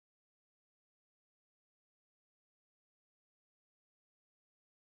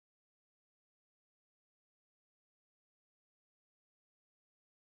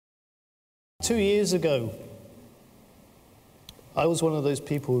2 years ago, I was one of those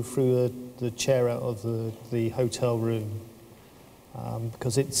people who threw the chair out of the hotel room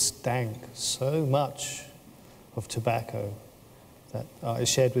because it stank so much of tobacco that I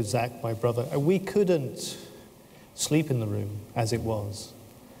shared with Zach, my brother, and we couldn't sleep in the room as it was.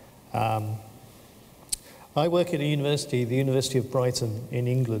 I work at a university, the University of Brighton in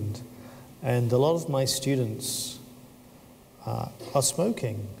England, and a lot of my students are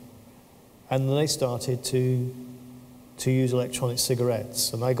smoking, and they started to use electronic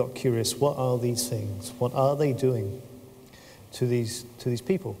cigarettes, and I got curious, what are these things? What are they doing to these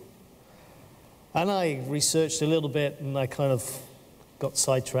people? And I researched a little bit, and I kind of got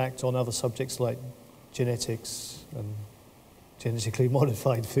sidetracked on other subjects like genetics and genetically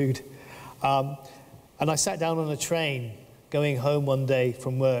modified food. And I sat down on a train going home one day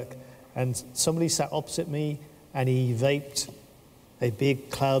from work, and somebody sat opposite me, and he vaped a big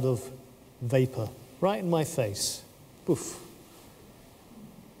cloud of vapor right in my face. Poof.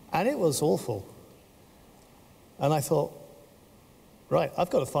 And it was awful. And I thought, right,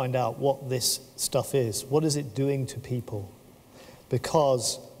 I've got to find out what this stuff is. What is it doing to people?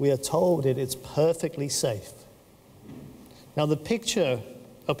 Because we are told it's perfectly safe. Now the picture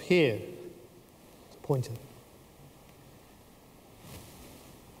up here, pointer.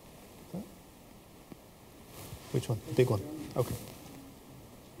 Which one? The big one. Okay.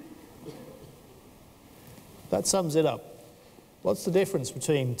 That sums it up. What's the difference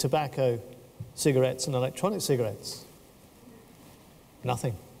between tobacco cigarettes and electronic cigarettes?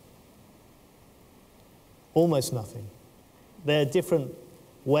 Nothing. Almost nothing. They're different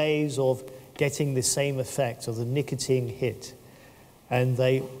ways of getting the same effect of the nicotine hit, and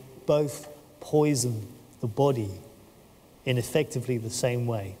they both poison the body in effectively the same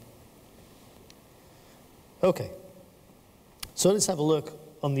way. Okay, so let's have a look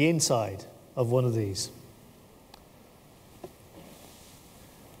on the inside of one of these.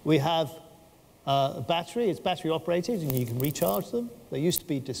 We have a battery, it's battery operated, and you can recharge them. They used to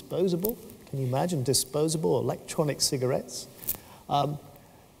be disposable. Can you imagine disposable electronic cigarettes?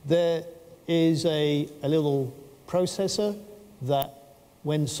 There is a little processor that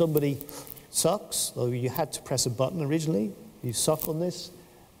when somebody sucks, though you had to press a button originally, you suck on this,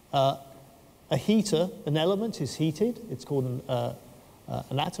 a heater, an element is heated. It's called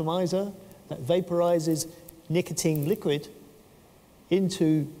an atomizer that vaporizes nicotine liquid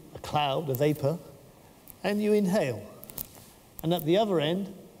into a cloud, a vapor, and you inhale. And at the other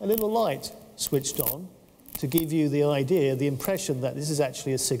end, a little light switched on to give you the idea, the impression that this is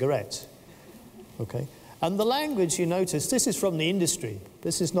actually a cigarette. Okay? And the language, you notice, this is from the industry.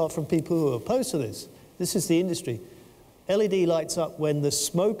 This is not from people who are opposed to this. This is the industry. LED lights up when the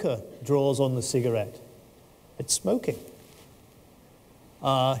smoker draws on the cigarette. It's smoking.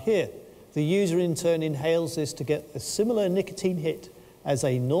 Here, the user in turn inhales this to get a similar nicotine hit as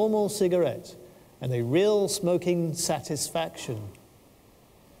a normal cigarette and a real smoking satisfaction.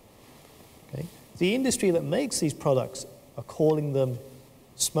 Okay? The industry that makes these products are calling them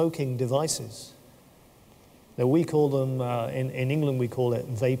smoking devices. Now we call them, in England we call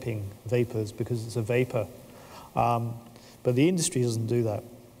it vaping, vapors, because it's a vapor. But the industry doesn't do that.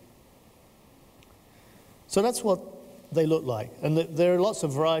 So that's what they look like. And there are lots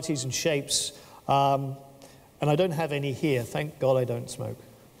of varieties and shapes. And I don't have any here. Thank God I don't smoke.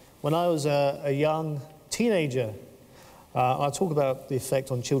 When I was a young teenager, I'll talk about the effect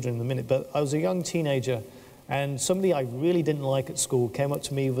on children in a minute, but I was a young teenager, and somebody I really didn't like at school came up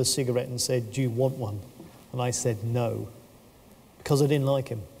to me with a cigarette and said, "Do you want one?" And I said no, because I didn't like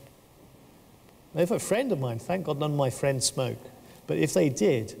him. Now, if a friend of mine, thank God none of my friends smoke, but if they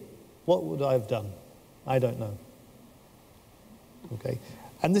did, what would I have done? I don't know. Okay?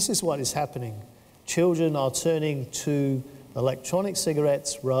 And this is what is happening. Children are turning to electronic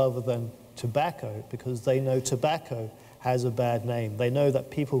cigarettes rather than tobacco because they know tobacco has a bad name. They know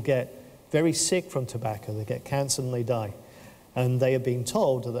that people get very sick from tobacco. They get cancer and they die. And they are being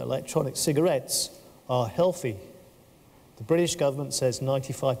told that electronic cigarettes are healthy. The British government says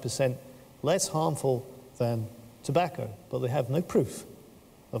 95% less harmful than tobacco, but they have no proof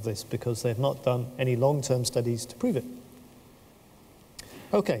of this because they've not done any long-term studies to prove it.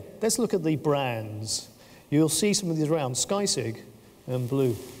 Okay, let's look at the brands. You'll see some of these around. SkyCig and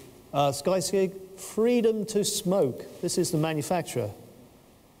Blue. SkyCig, freedom to smoke. This is the manufacturer.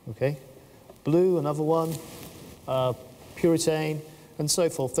 Okay. Blue, another one. Puritane, and so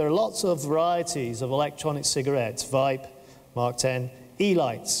forth. There are lots of varieties of electronic cigarettes. Vipe, Mark 10,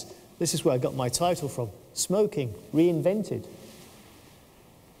 E-lights. This is where I got my title from. Smoking, reinvented.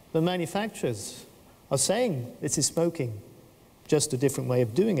 The manufacturers are saying this is smoking, just a different way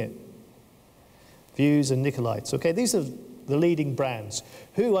of doing it. Vuse and Nicolites. Okay, these are the leading brands.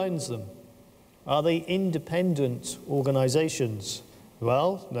 Who owns them? Are they independent organizations?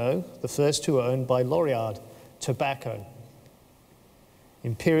 Well, no. The first two are owned by L'Oreal Tobacco.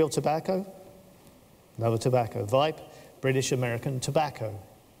 Imperial Tobacco, another tobacco. Vipe, British American Tobacco.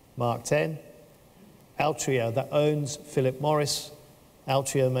 Mark 10. Altria, that owns Philip Morris.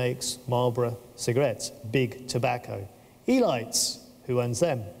 Altria makes Marlboro cigarettes. Big Tobacco. Elites, who owns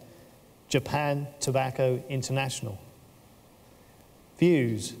them? Japan Tobacco International.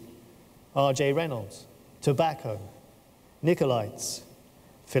 Vuse, R.J. Reynolds, Tobacco. Nicolites,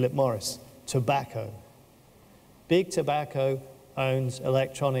 Philip Morris, Tobacco. Big Tobacco owns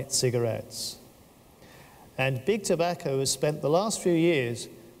electronic cigarettes. And Big Tobacco has spent the last few years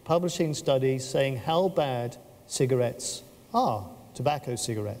publishing studies saying how bad cigarettes are, tobacco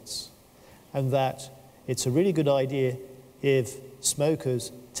cigarettes, and that it's a really good idea if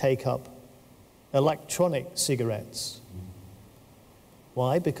smokers take up electronic cigarettes.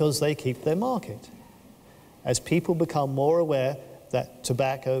 Why? Because they keep their market. As people become more aware that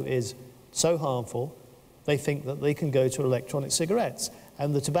tobacco is so harmful, they think that they can go to electronic cigarettes.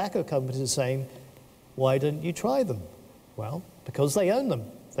 And the tobacco companies are saying, why don't you try them? Well, because they own them.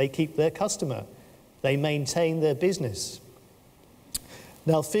 They keep their customer. They maintain their business.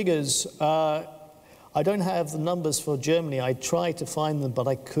 Now, figures, I don't have the numbers for Germany. I tried to find them, but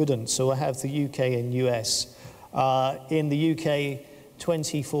I couldn't. So I have the UK and US. In the UK,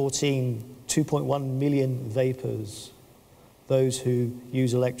 2014, 2.1 million vapors, those who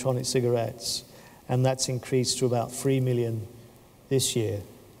use electronic cigarettes. And that's increased to about 3 million this year.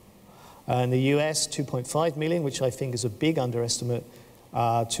 In the US, 2.5 million, which I think is a big underestimate,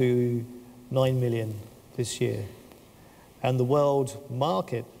 to 9 million this year. And the world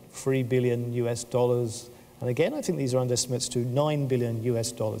market, $3 billion US dollars. And again, I think these are underestimates to $9 billion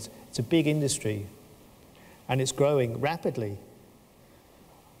US dollars. It's a big industry, and it's growing rapidly.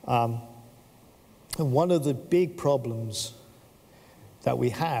 And one of the big problems that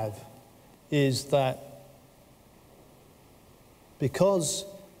we have is that because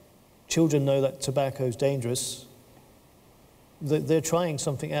children know that tobacco is dangerous, they're trying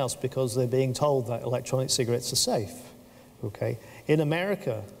something else because they're being told that electronic cigarettes are safe. Okay? In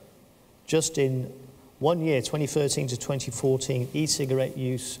America, just in 1 year, 2013 to 2014, e-cigarette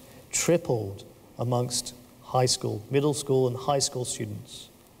use tripled amongst high school, middle school and high school students.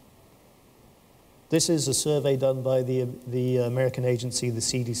 This is a survey done by the American agency, the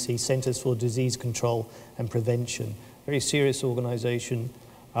CDC, Centers for Disease Control and Prevention. Very serious organization.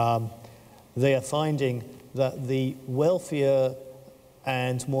 They are finding that the wealthier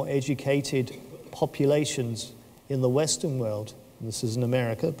and more educated populations in the Western world, and this is in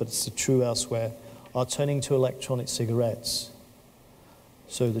America, but it's true elsewhere, are turning to electronic cigarettes.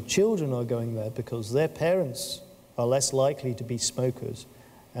 So the children are going there because their parents are less likely to be smokers,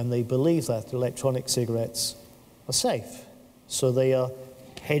 and they believe that electronic cigarettes are safe. So they are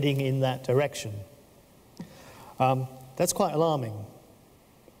heading in that direction. That's quite alarming.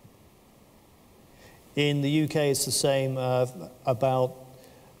 In the UK, it's the same.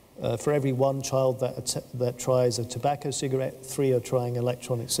 For every one child that tries a tobacco cigarette, 3 are trying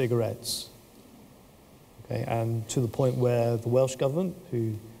electronic cigarettes. Okay, and to the point where the Welsh government,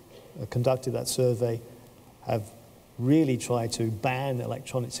 who conducted that survey, have really tried to ban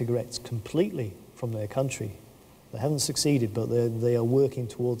electronic cigarettes completely from their country. They haven't succeeded, but they are working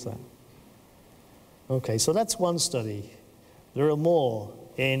towards that. Okay, so that's one study. There are more.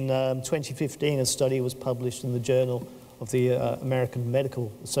 In 2015, a study was published in the Journal of the American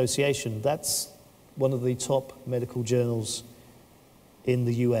Medical Association. That's one of the top medical journals in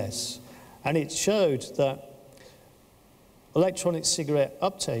the US. And it showed that electronic cigarette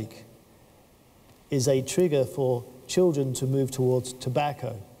uptake is a trigger for children to move towards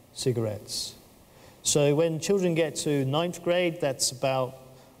tobacco cigarettes. So when children get to 9th grade, that's about,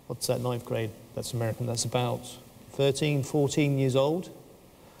 what's that 9th grade? That's American, that's about 13, 14 years old.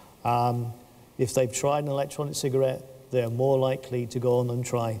 If they've tried an electronic cigarette, they're more likely to go on and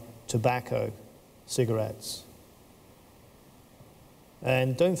try tobacco cigarettes.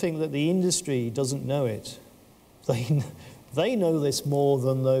 And don't think that the industry doesn't know it. They know this more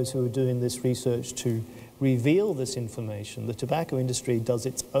than those who are doing this research to reveal this information. The tobacco industry does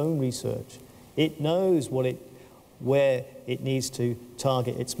its own research. It knows where it needs to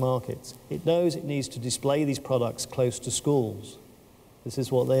target its markets. It knows it needs to display these products close to schools. This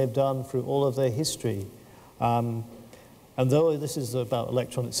is what they have done through all of their history. And though this is about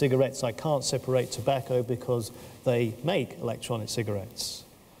electronic cigarettes, I can't separate tobacco because they make electronic cigarettes.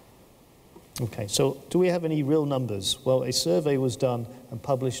 Okay, so do we have any real numbers? Well, a survey was done and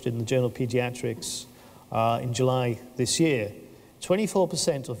published in the journal Pediatrics in July this year,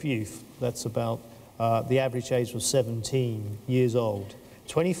 24% of youth, that's about the average age was 17 years old,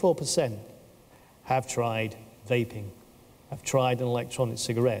 24% have tried vaping, have tried an electronic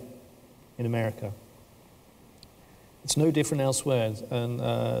cigarette in America. It's no different elsewhere, and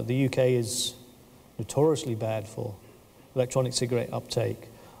the UK is notoriously bad for electronic cigarette uptake.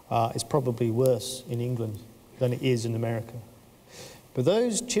 It's probably worse in England than it is in America. But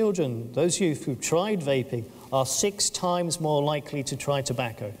those children, those youth who've tried vaping are 6 times more likely to try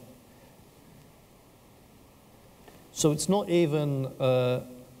tobacco. So it's not even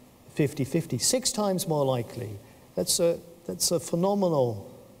 50-50, 6 times more likely. That's a phenomenal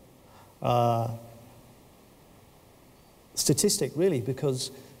statistic, really,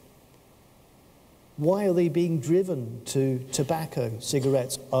 because why are they being driven to tobacco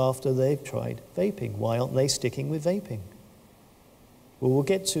cigarettes after they've tried vaping? Why aren't they sticking with vaping? Well, we'll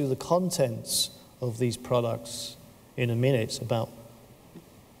get to the contents of these products in a minute about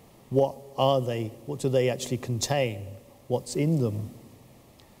what are they, what do they actually contain, what's in them.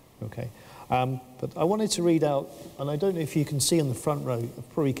 Okay, but I wanted to read out, and I don't know if you can see in the front row, I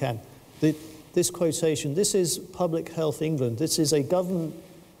probably can, this quotation. This is Public Health England. This is a government,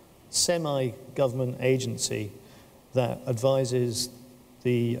 semi-government agency that advises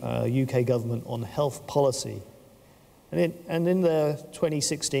the UK government on health policy. And in their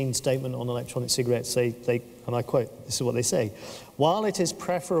 2016 statement on electronic cigarettes, they, and I quote, this is what they say: while it is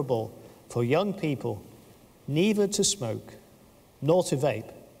preferable for young people neither to smoke nor to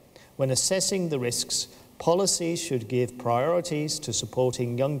vape, when assessing the risks, policies should give priorities to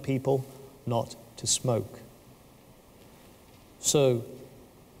supporting young people not to smoke. So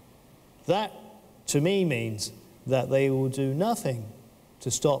that, to me, means that they will do nothing to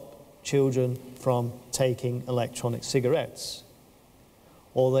stop children from taking electronic cigarettes,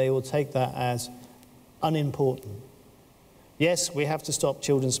 or they will take that as unimportant. Yes, we have to stop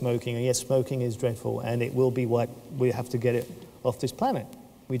children smoking, and yes, smoking is dreadful, and it will be what we have to get it off this planet.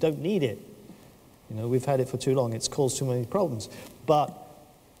 We don't need it. You know, we've had it for too long. It's caused too many problems. But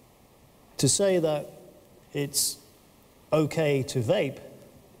to say that it's okay to vape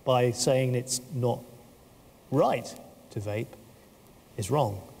by saying it's not right to vape is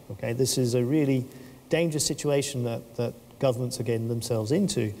wrong. Okay, this is a really dangerous situation that governments are getting themselves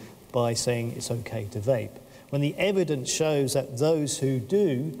into by saying it's okay to vape, when the evidence shows that those who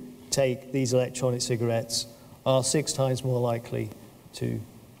do take these electronic cigarettes are 6 times more likely to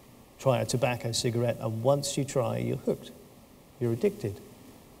try a tobacco cigarette, and once you try, you're hooked. You're addicted.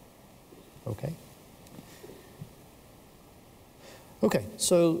 Okay? Okay,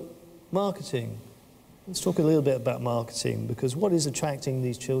 so marketing. Let's talk a little bit about marketing, because what is attracting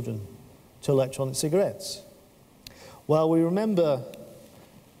these children to electronic cigarettes? Well, we remember,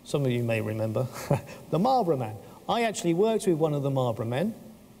 some of you may remember, the Marlboro Man. I actually worked with one of the Marlboro men.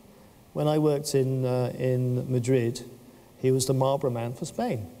 When I worked in Madrid, he was the Marlboro Man for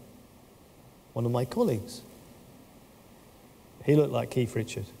Spain, one of my colleagues. He looked like Keith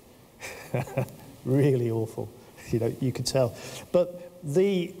Richard. Really awful, you know, you could tell. But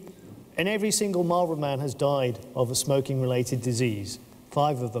and every single Marlboro Man has died of a smoking-related disease,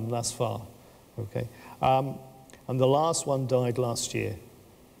 5 of them thus far, okay? And the last one died last year.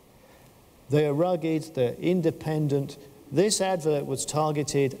 They're rugged, they're independent. This advert was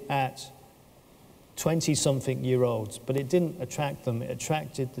targeted at 20-something-year-olds, but it didn't attract them. It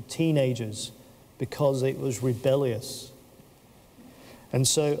attracted the teenagers because it was rebellious. And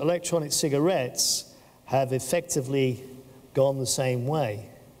so electronic cigarettes have effectively gone the same way.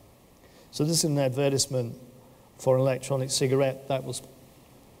 So this is an advertisement for an electronic cigarette that was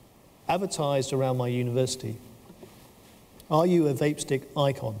advertised around my university. Are you a vape stick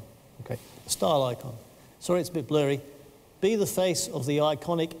icon? Okay, a style icon. Sorry, it's a bit blurry. Be the face of the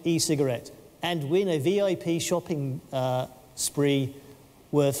iconic e-cigarette and win a VIP shopping spree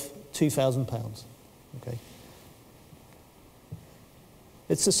worth £2,000. Okay.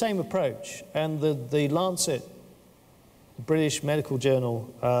 It's the same approach, and the Lancet, the British medical journal,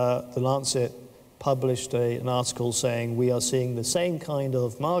 the Lancet published an article saying we are seeing the same kind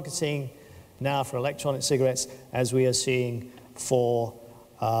of marketing now for electronic cigarettes as we are seeing for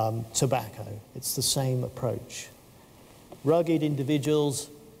tobacco. It's the same approach. Rugged individuals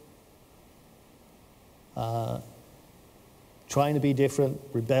trying to be different,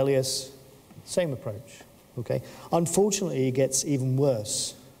 rebellious, same approach. Okay. Unfortunately, it gets even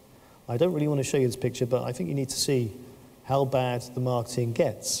worse. I don't really want to show you this picture, but I think you need to see how bad the marketing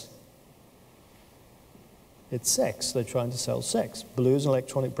gets. It's sex. They're trying to sell sex. Blue is an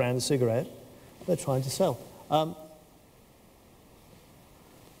electronic brand of cigarette they're trying to sell.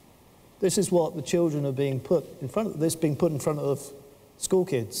 This is what the children are being put in front of, this being put in front of school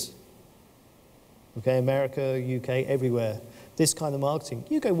kids. Okay, America, UK, everywhere. This kind of marketing.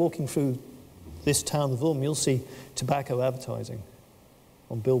 You go walking through this town of Ulm, you'll see tobacco advertising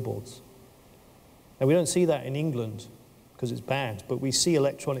on billboards. Now, we don't see that in England because it's banned, but we see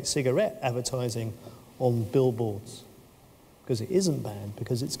electronic cigarette advertising on billboards because it isn't banned,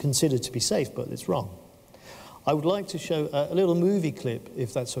 because it's considered to be safe, but it's wrong. I would like to show a little movie clip,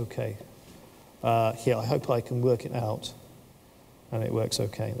 if that's okay. Here, I hope I can work it out. And it works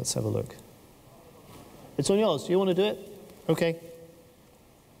okay. Let's have a look. It's on yours. Do you want to do it? Okay.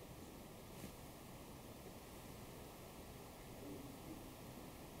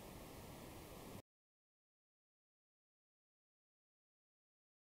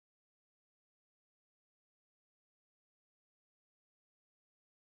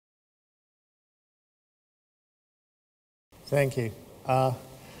 Thank you.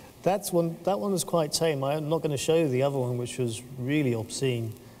 That one was quite tame. I'm not going to show you the other one, which was really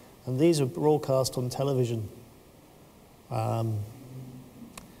obscene. And these are broadcast on television. And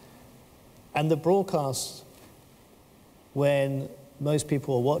the broadcasts, when most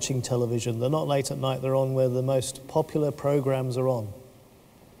people are watching television, they're not late at night, they're on where the most popular programs are on.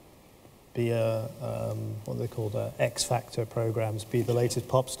 Be what they call X Factor programs, be the latest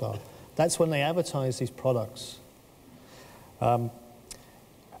pop star. That's when they advertise these products. And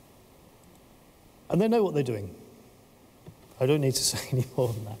they know what they're doing. I don't need to say any more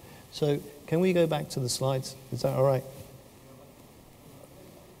than that. So can we go back to the slides? Is that all right?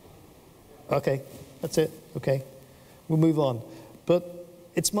 Okay, that's it. Okay, we'll move on. But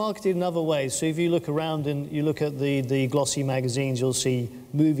it's marketed in other ways. So if you look around and you look at the glossy magazines, you'll see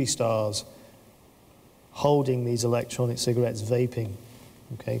movie stars holding these electronic cigarettes, vaping.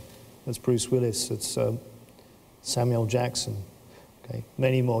 Okay, that's Bruce Willis. That's Samuel Jackson. Okay,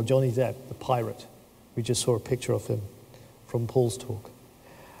 many more. Johnny Depp, the pirate. We just saw a picture of him from Paul's talk.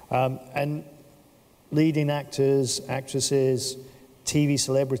 And leading actors, actresses, TV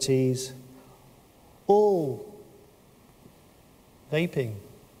celebrities, all vaping,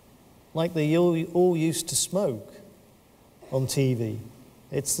 like they all used to smoke on TV.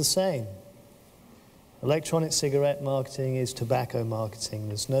 It's the same. Electronic cigarette marketing is tobacco marketing.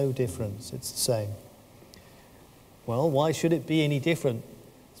 There's no difference. It's the same. Well, why should it be any different?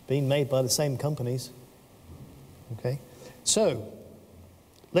 It's being made by the same companies. Okay? So,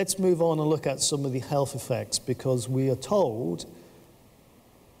 let's move on and look at some of the health effects, because we are told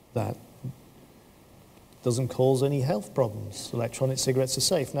that it doesn't cause any health problems. Electronic cigarettes are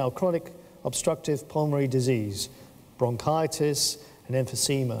safe. Now, chronic obstructive pulmonary disease, bronchitis, and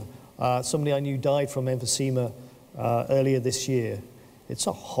emphysema. Somebody I knew died from emphysema earlier this year. It's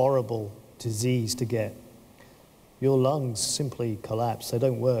a horrible disease to get. Your lungs simply collapse. They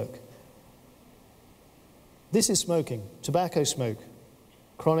don't work. This is smoking, tobacco smoke,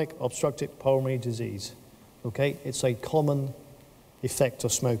 chronic obstructive pulmonary disease. Okay, it's a common effect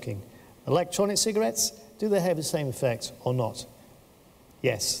of smoking. Electronic cigarettes, do they have the same effect or not?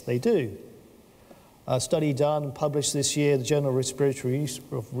 Yes, they do. A study done and published this year, the Journal of Respiratory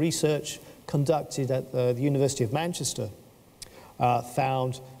Research, conducted at the University of Manchester,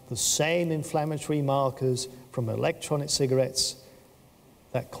 found the same inflammatory markers from electronic cigarettes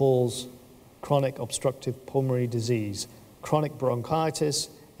that cause chronic obstructive pulmonary disease, chronic bronchitis,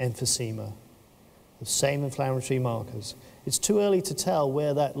 emphysema. The same inflammatory markers. It's too early to tell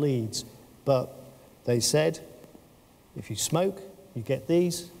where that leads, but they said if you smoke, you get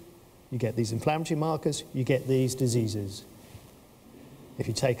these inflammatory markers, you get these diseases. If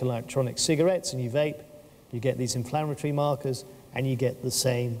you take electronic cigarettes and you vape, you get these inflammatory markers and you get the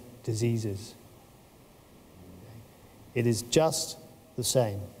same diseases. It is just the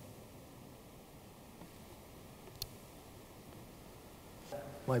same.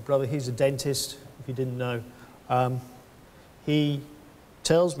 My brother, he's a dentist, if you didn't know. He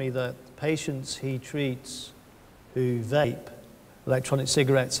tells me that patients he treats who vape electronic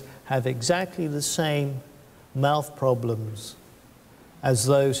cigarettes have exactly the same mouth problems as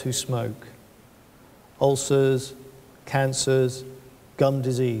those who smoke. Ulcers, cancers, gum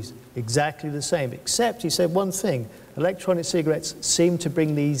disease, exactly the same. Except, he said one thing, electronic cigarettes seem to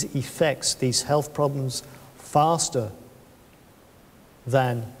bring these effects, these health problems, faster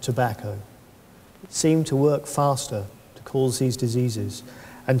than tobacco. It seemed to work faster to cause these diseases.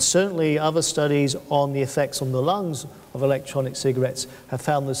 And certainly other studies on the effects on the lungs of electronic cigarettes have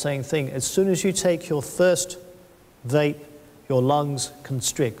found the same thing. As soon as you take your first vape, your lungs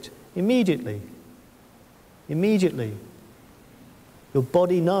constrict. Immediately. Immediately. Your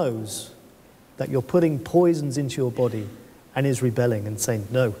body knows that you're putting poisons into your body and is rebelling and saying,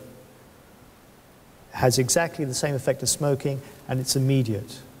 no, has exactly the same effect as smoking, and it's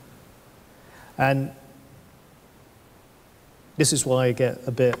immediate. And this is why I get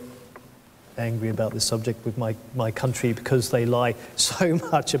a bit angry about this subject with my country, because they lie so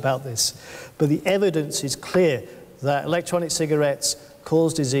much about this. But the evidence is clear that electronic cigarettes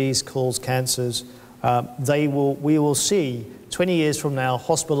cause disease, cause cancers. We will see 20 years from now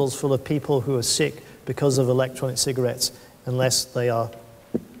hospitals full of people who are sick because of electronic cigarettes, unless they are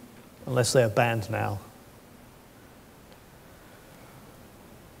banned now.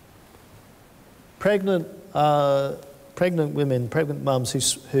 Pregnant women, pregnant mums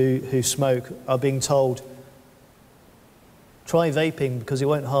who smoke are being told, try vaping because it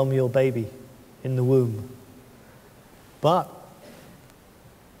won't harm your baby in the womb. But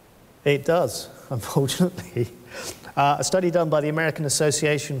it does, unfortunately. A study done by the American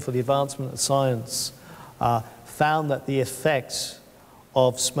Association for the Advancement of Science found that the effects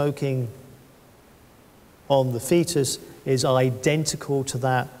of smoking on the fetus is identical to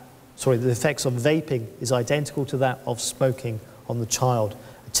that, the effects of vaping is identical to that of smoking on the child.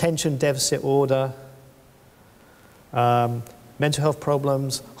 Attention deficit order, mental health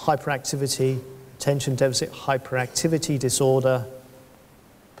problems, hyperactivity, attention deficit hyperactivity disorder,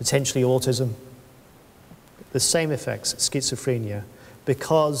 potentially autism. The same effects, schizophrenia,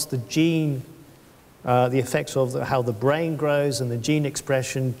 because the gene, the effects of how the brain grows and the gene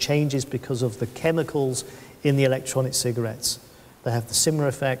expression changes because of the chemicals in the electronic cigarettes. They have the similar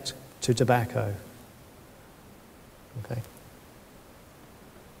effect to tobacco. Okay.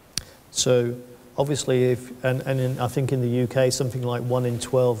 So obviously, I think in the UK, something like 1 in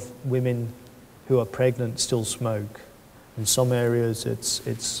 12 women who are pregnant still smoke. In some areas,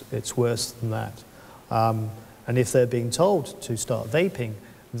 it's worse than that. And if they're being told to start vaping,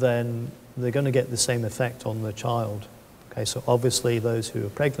 then they're going to get the same effect on the child. Okay, so obviously those who are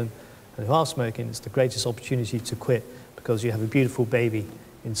pregnant and who are smoking, it's the greatest opportunity to quit, because you have a beautiful baby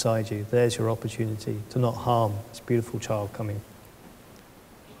inside you. There's your opportunity to not harm this beautiful child coming.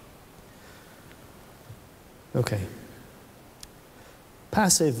 Okay.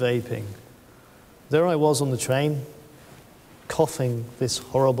 Passive vaping. There I was on the train, coughing this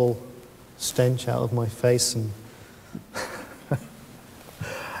horrible stench out of my face, and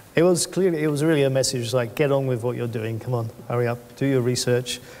it was really a message like, get on with what you're doing, come on, hurry up, do your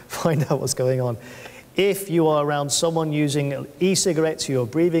research, find out what's going on. If you are around someone using e-cigarettes, you're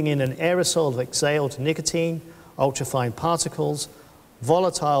breathing in an aerosol of exhaled nicotine, ultrafine particles,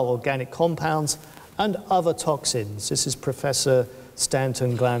 volatile organic compounds, and other toxins. This is Professor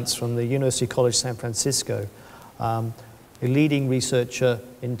Stanton Glantz from the University College San Francisco, a leading researcher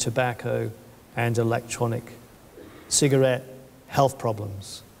in tobacco and electronic cigarette health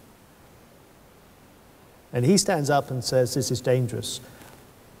problems. And he stands up and says this is dangerous.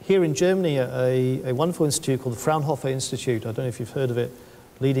 Here in Germany, a wonderful institute called the Fraunhofer Institute, I don't know if you've heard of it,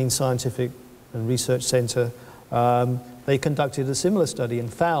 leading scientific and research center, they conducted a similar study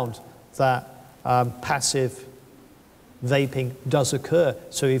and found that passive vaping does occur.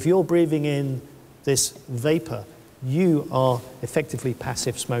 So if you're breathing in this vapor, you are effectively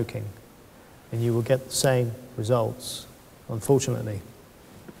passive smoking, and you will get the same results, unfortunately.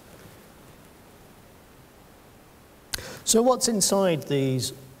 So what's inside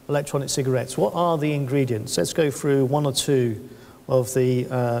these electronic cigarettes? What are the ingredients? Let's go through one or two of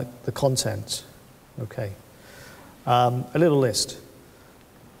the content. Okay. A little list.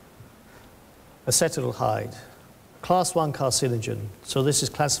 Acetaldehyde, class 1 carcinogen. So this is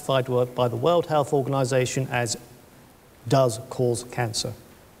classified by the World Health Organization as does cause cancer.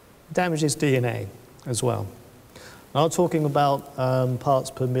 Damages DNA as well. I'm not talking about parts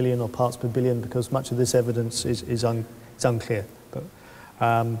per million or parts per billion, because much of this evidence is unclear. But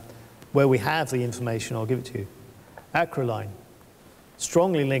where we have the information, I'll give it to you. Acrolein,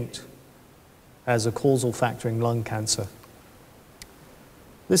 strongly linked as a causal factor in lung cancer.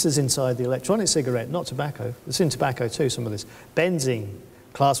 This is inside the electronic cigarette, not tobacco. It's in tobacco too, some of this. Benzene,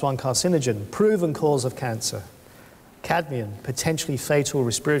 class 1 carcinogen, proven cause of cancer. Cadmium, potentially fatal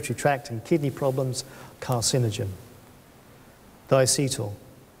respiratory tract and kidney problems, carcinogen. Diacetyl,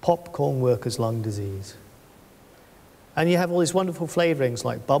 popcorn workers' lung disease. And you have all these wonderful flavorings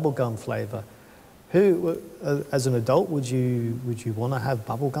like bubblegum flavor. Who, as an adult, would you want to have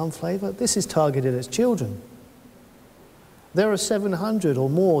bubblegum flavor? This is targeted at children. There are 700 or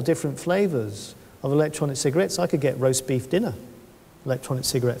more different flavors of electronic cigarettes. I could get roast beef dinner, electronic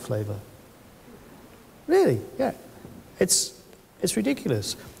cigarette flavor. Really, yeah. It's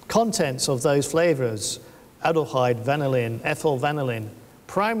ridiculous. Contents of those flavors: aldehyde, vanillin, ethyl vanillin,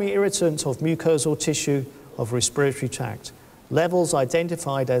 primary irritant of mucosal tissue of respiratory tract, levels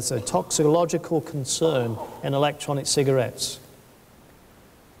identified as a toxicological concern in electronic cigarettes,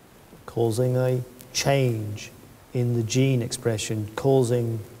 causing a change in the gene expression,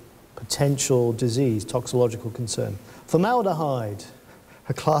 causing potential disease, toxicological concern. Formaldehyde,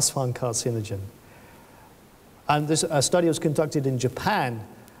 a class 1 carcinogen. And a study was conducted in Japan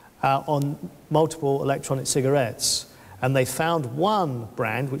on multiple electronic cigarettes, and they found one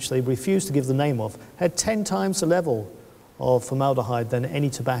brand, which they refused to give the name of, had 10 times the level of formaldehyde than any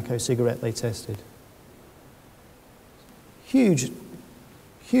tobacco cigarette they tested. Huge,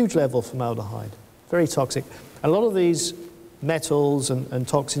 huge level of formaldehyde, very toxic. A lot of these metals and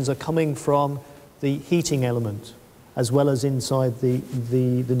toxins are coming from the heating element, as well as inside the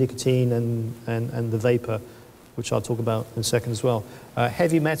nicotine and the vapor, which I'll talk about in a second as well.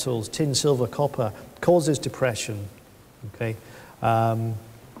 Heavy metals, tin, silver, copper, causes depression, okay?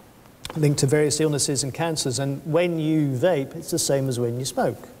 Linked to various illnesses and cancers. And when you vape, it's the same as when you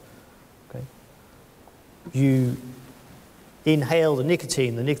smoke, okay? You inhale the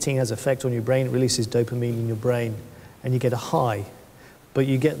nicotine has effect on your brain, it releases dopamine in your brain, and you get a high. But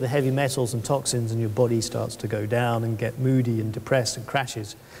you get the heavy metals and toxins and your body starts to go down and get moody and depressed and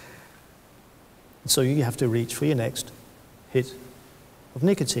crashes. So you have to reach for your next hit of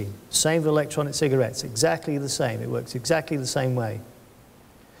nicotine. Same with electronic cigarettes, exactly the same. It works exactly the same way.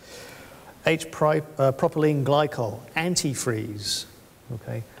 Propylene glycol, antifreeze.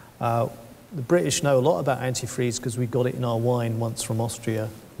 Okay. The British know a lot about antifreeze because we got it in our wine once from Austria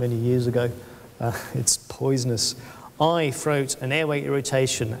many years ago. It's poisonous. Eye, throat, and airway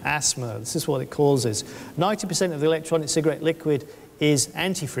irritation, asthma, this is what it causes. 90% of the electronic cigarette liquid is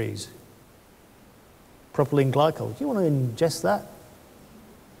antifreeze. Propylene glycol. Do you want to ingest that?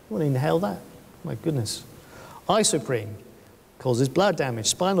 You want to inhale that? My goodness. Isoprene causes blood damage,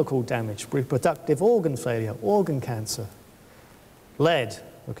 spinal cord damage, reproductive organ failure, organ cancer. Lead,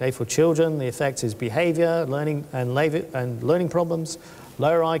 okay, for children, the effect is behavior, learning problems,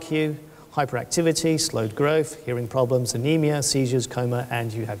 lower IQ, hyperactivity, slowed growth, hearing problems, anemia, seizures, coma,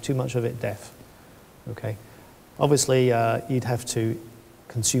 and you have too much of it, death. Okay. Obviously, you'd have to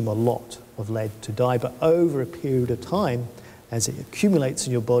consume a lot of lead to die, but over a period of time, as it accumulates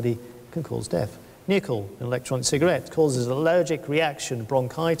in your body, it can cause death. Nickel, an electronic cigarette, causes allergic reaction,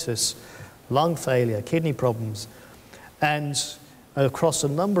 bronchitis, lung failure, kidney problems, and across a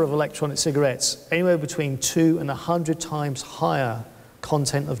number of electronic cigarettes, anywhere between 2 and 100 times higher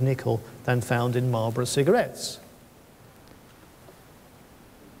content of nickel than found in Marlboro cigarettes.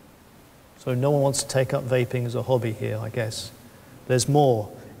 So no one wants to take up vaping as a hobby here, I guess. There's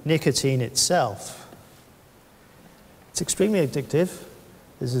more. Nicotine itself. It's extremely addictive.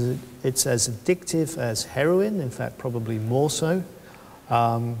 It's as addictive as heroin, in fact, probably more so.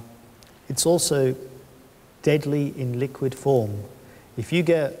 It's also deadly in liquid form. If you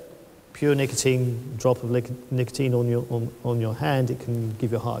get pure nicotine, drop of nicotine on your hand, it can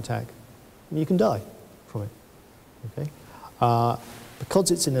give you a heart attack. And you can die from it. Okay?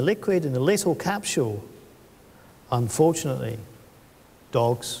 Because it's in a liquid, in a little capsule, unfortunately,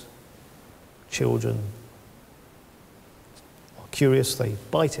 dogs, children are curious, they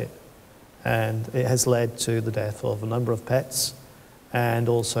bite it. And it has led to the death of a number of pets, and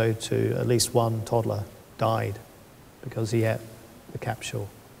also to at least one toddler died because he ate the capsule.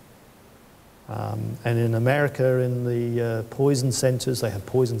 And in America, in the poison centers, they have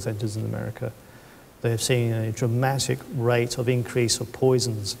poison centers in America, they have seen a dramatic rate of increase of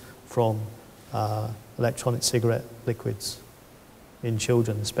poisons from electronic cigarette liquids, in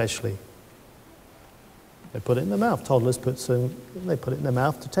children especially. They put it in their mouth. Toddlers they put it in their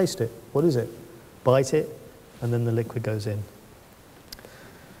mouth to taste it. What is it? Bite it, and then the liquid goes in.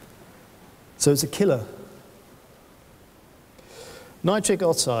 So it's a killer. Nitric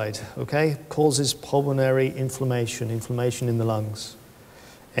oxide, okay, causes pulmonary inflammation in the lungs.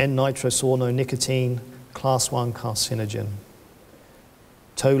 N-nitrosaminonicotine, class 1 carcinogen.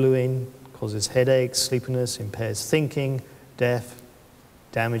 Toluene causes headaches, sleepiness, impairs thinking, death,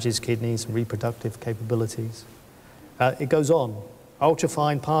 damages kidneys and reproductive capabilities. It goes on.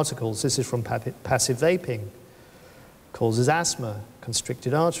 Ultrafine particles, this is from passive vaping, causes asthma,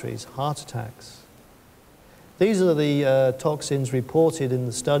 constricted arteries, heart attacks. These are the toxins reported in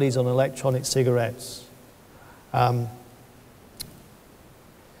the studies on electronic cigarettes. And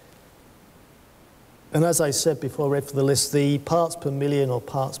as I said before, I read for the list, the parts per million or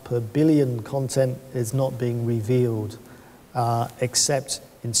parts per billion content is not being revealed, except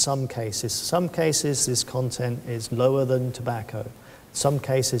in some cases. Some cases, this content is lower than tobacco. In some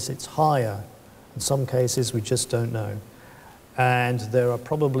cases, it's higher. In some cases, we just don't know. And there are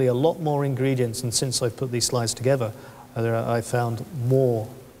probably a lot more ingredients, and since I've put these slides together, I found more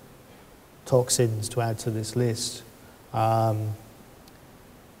toxins to add to this list from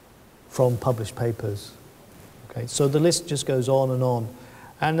published papers. Okay, so the list just goes on and on.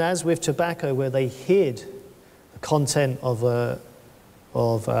 And as with tobacco, where they hid the content of what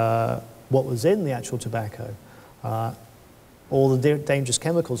was in the actual tobacco, all the dangerous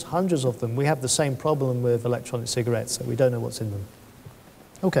chemicals, hundreds of them, we have the same problem with electronic cigarettes, that we don't know what's in them.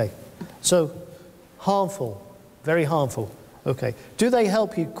 Okay, so harmful, very harmful. Okay, do they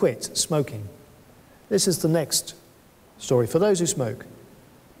help you quit smoking? This is the next story. For those who smoke,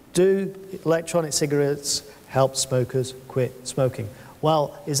 do electronic cigarettes help smokers quit smoking?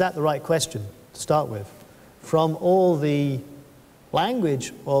 Well, is that the right question to start with? From all the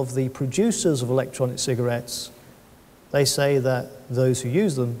language of the producers of electronic cigarettes, they say that those who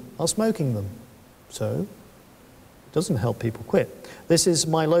use them are smoking them. So, it doesn't help people quit. This is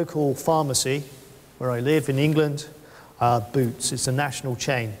my local pharmacy where I live in England, Boots. It's a national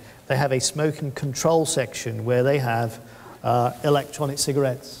chain. They have a smoking control section where they have electronic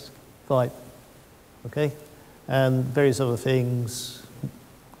cigarettes, pipe, okay, and various other things,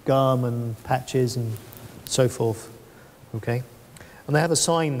 gum and patches and so forth, okay. And they have a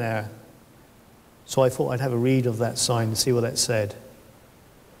sign there. So I thought I'd have a read of that sign and see what that said.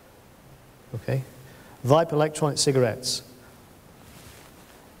 Okay. Vape electronic cigarettes.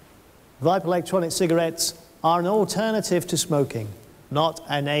 Vape electronic cigarettes are an alternative to smoking, not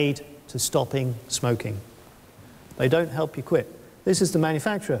an aid to stopping smoking. They don't help you quit. This is the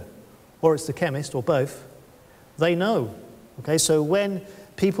manufacturer, or it's the chemist, or both. They know. Okay, so when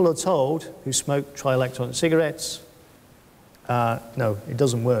people are told who smoke, try electronic cigarettes, no, it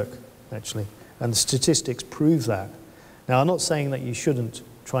doesn't work, actually. And the statistics prove that. Now, I'm not saying that you shouldn't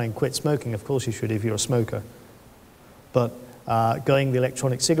try and quit smoking. Of course you should if you're a smoker. But going the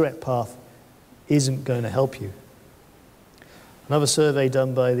electronic cigarette path isn't going to help you. Another survey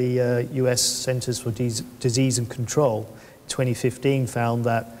done by the US Centers for Disease and Control in 2015 found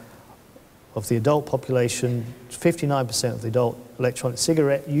that of the adult population, 59% of the adult electronic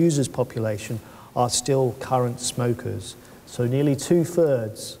cigarette users population are still current smokers. So nearly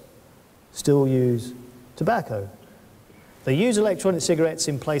 2/3 still use tobacco. They use electronic cigarettes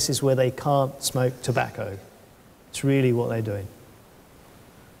in places where they can't smoke tobacco. It's really what they're doing.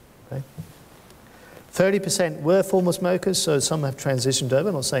 Okay. 30% were former smokers, so some have transitioned over.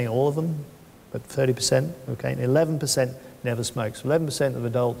 I'm not saying all of them, but 30%. Okay, and 11% never smoked. So 11% of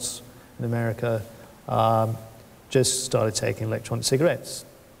adults in America just started taking electronic cigarettes.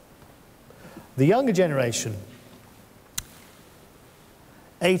 The younger generation,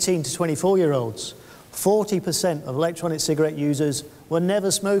 18 to 24-year-olds, 40% of electronic cigarette users were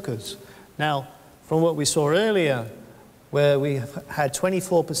never smokers. Now, from what we saw earlier, where we had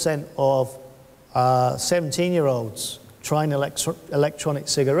 24% of 17-year-olds trying electronic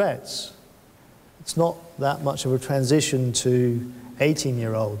cigarettes, it's not that much of a transition to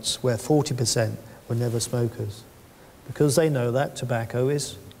 18-year-olds, where 40% were never smokers, because they know that tobacco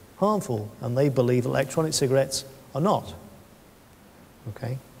is harmful, and they believe electronic cigarettes are not.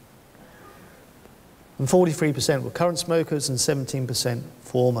 Okay? And 43% were current smokers and 17%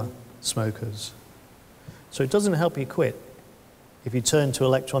 former smokers. So it doesn't help you quit if you turn to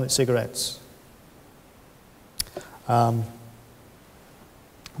electronic cigarettes. The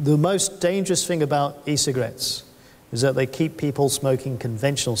most dangerous thing about e-cigarettes is that they keep people smoking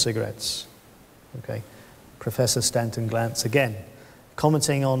conventional cigarettes. Okay? Professor Stanton Glantz, again,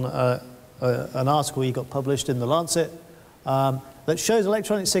 commenting on an article he got published in The Lancet, that shows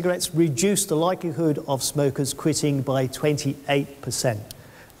electronic cigarettes reduce the likelihood of smokers quitting by 28%.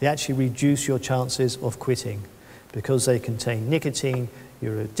 They actually reduce your chances of quitting because they contain nicotine.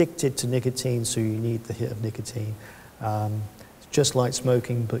 You're addicted to nicotine, so you need the hit of nicotine. It's just like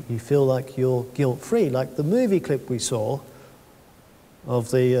smoking, but you feel like you're guilt-free, like the movie clip we saw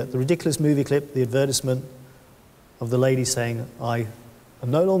of the ridiculous movie clip, the advertisement of the lady saying, I am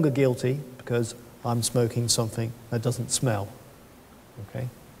no longer guilty because I'm smoking something that doesn't smell. Okay?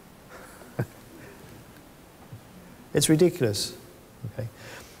 It's ridiculous. Okay?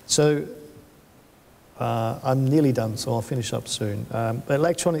 So, I'm nearly done, so I'll finish up soon. But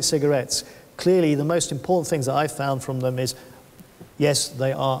electronic cigarettes, clearly the most important things that I found from them is, yes,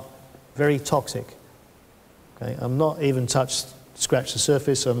 they are very toxic. Okay? I'm not even scratched the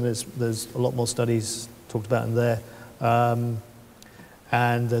surface. I mean, there's a lot more studies talked about in there.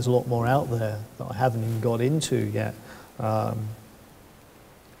 And there's a lot more out there that I haven't even got into yet.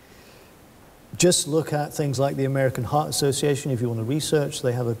 Just look at things like the American Heart Association. If you want to research,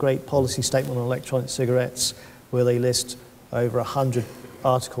 they have a great policy statement on electronic cigarettes where they list over 100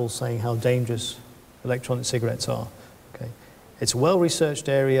 articles saying how dangerous electronic cigarettes are. It's a well-researched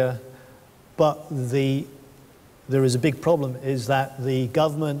area, but there is a big problem, is that the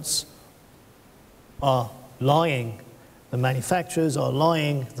governments are lying. The manufacturers are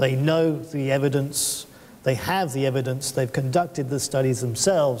lying. They know the evidence. They have the evidence. They've conducted the studies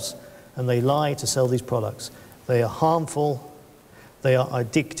themselves, and they lie to sell these products. They are harmful. They are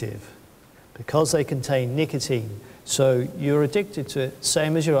addictive because they contain nicotine. So you're addicted to it,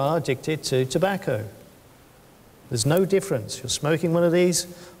 same as you are addicted to tobacco. There's no difference. You're smoking one of these,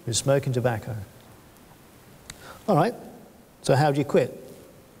 you're smoking tobacco. All right, so how do you quit?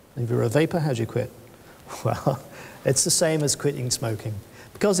 If you're a vapor, how do you quit? Well, it's the same as quitting smoking,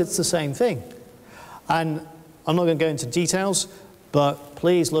 because it's the same thing. And I'm not going to go into details, but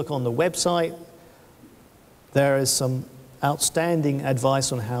please look on the website. There is some outstanding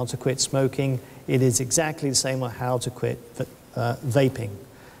advice on how to quit smoking. It is exactly the same on how to quit vaping.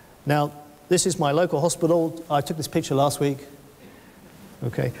 Now, this is my local hospital. I took this picture last week.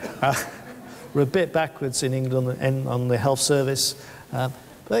 Okay. We're a bit backwards in England on the health service.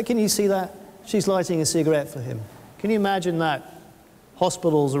 But can you see that? She's lighting a cigarette for him. Can you imagine that?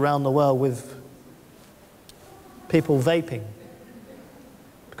 Hospitals around the world with people vaping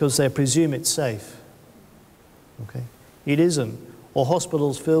because they presume it's safe. Okay. It isn't. Or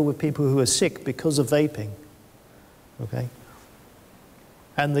hospitals filled with people who are sick because of vaping. Okay.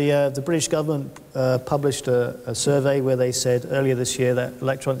 And the British government published a survey where they said earlier this year that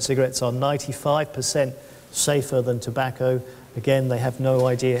electronic cigarettes are 95% safer than tobacco. Again, they have no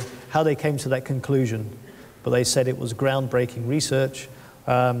idea how they came to that conclusion, but they said it was groundbreaking research.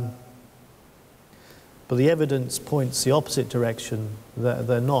 But the evidence points the opposite direction, that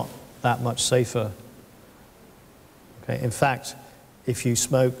they're not that much safer. Okay? In fact, if you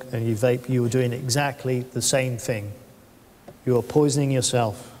smoke and you vape, you are doing exactly the same thing. You are poisoning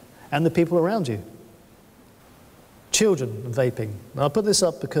yourself and the people around you. Children vaping. Now, I put this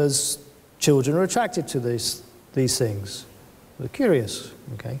up because children are attracted to these things. They're curious,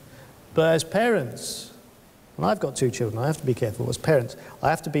 okay? But as parents, and I've got 2 children, I have to be careful. As parents, I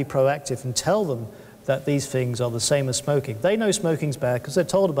have to be proactive and tell them that these things are the same as smoking. They know smoking's bad because they're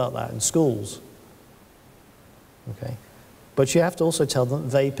told about that in schools, okay? But you have to also tell them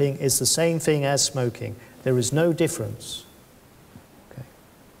vaping is the same thing as smoking. There is no difference. Okay.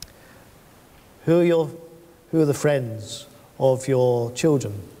 Who are the friends of your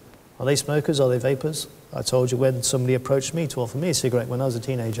children? Are they smokers? Are they vapors? I told you when somebody approached me to offer me a cigarette when I was a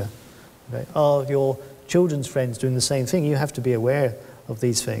teenager. Okay. Are your children's friends doing the same thing? You have to be aware of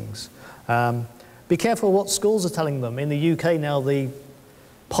these things. Be careful what schools are telling them. In the UK now, the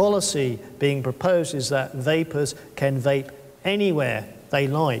policy being proposed is that vapors can vape anywhere they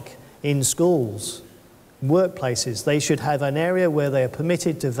like, in schools, workplaces. They should have an area where they are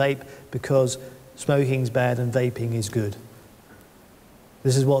permitted to vape because smoking's bad and vaping is good.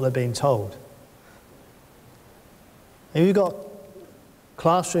 This is what they're being told. And you've got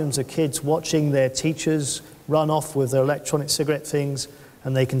classrooms of kids watching their teachers run off with their electronic cigarette things,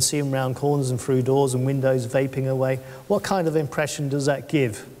 and they can see them round corners and through doors and windows vaping away. What kind of impression does that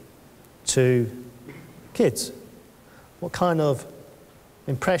give to kids? What kind of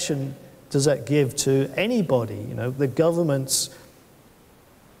impression does that give to anybody? You know, the governments,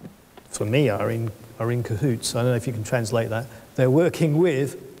 for me, are in cahoots. I don't know if you can translate that. They're working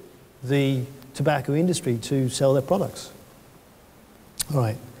with the tobacco industry to sell their products. All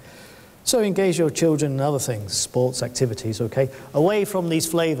right. So engage your children in other things, sports, activities, okay? Away from these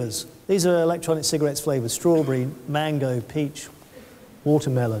flavors. These are electronic cigarettes flavors: strawberry, mango, peach,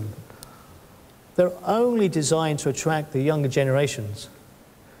 watermelon. They're only designed to attract the younger generations,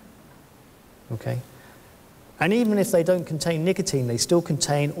 okay? And even if they don't contain nicotine, they still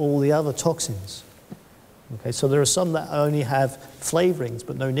contain all the other toxins. Okay, so there are some that only have flavorings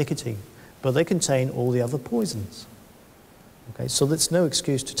but no nicotine, but they contain all the other poisons. Okay, so that's no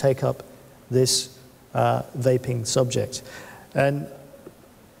excuse to take up this vaping subject. And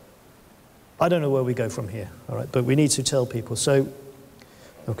I don't know where we go from here, all right, but we need to tell people. So,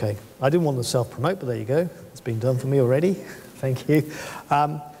 okay, I didn't want to self-promote, but there you go. It's been done for me already. Thank you.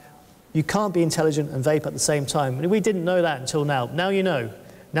 You can't be intelligent and vape at the same time. We didn't know that until now. Now you know.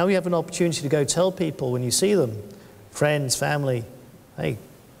 Now you have an opportunity to go tell people when you see them, friends, family, hey,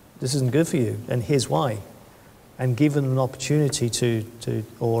 this isn't good for you, and here's why. And give them an opportunity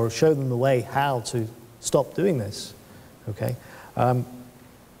or show them the way how to stop doing this, okay? The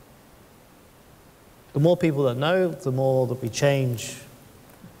more people that know, the more that we change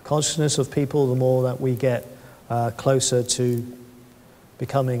consciousness of people, the more that we get closer to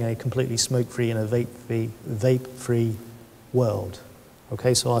becoming a completely smoke-free and a vape-free world.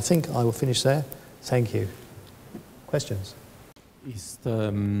 Okay, so I think I will finish there. Thank you. Questions? Ist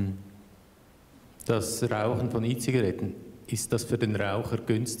das Rauchen von E-Zigaretten, ist das für den Raucher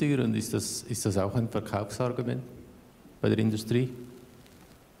günstiger und ist das auch ein Verkaufsargument bei der Industrie?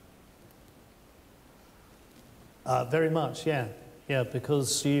 Very much, yeah. Yeah,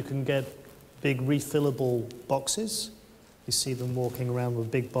 because you can get big refillable boxes. You see them walking around with a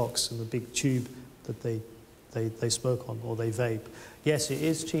big box and a big tube that they smoke on or they vape. Yes, it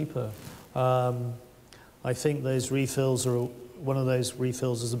is cheaper. I think those refills are, one of those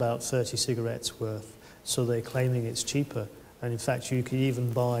refills is about 30 cigarettes worth. So they're claiming it's cheaper. And in fact, you can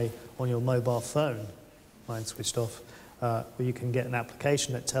even buy on your mobile phone, mine switched off, where you can get an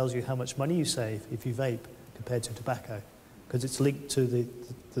application that tells you how much money you save if you vape compared to tobacco. Because it's linked to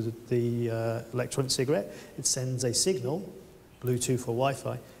the electronic cigarette. It sends a signal, Bluetooth or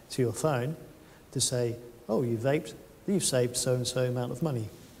Wi-Fi, to your phone to say, oh, you vaped, you've saved so-and-so amount of money.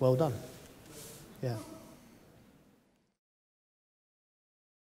 Well done. Yeah.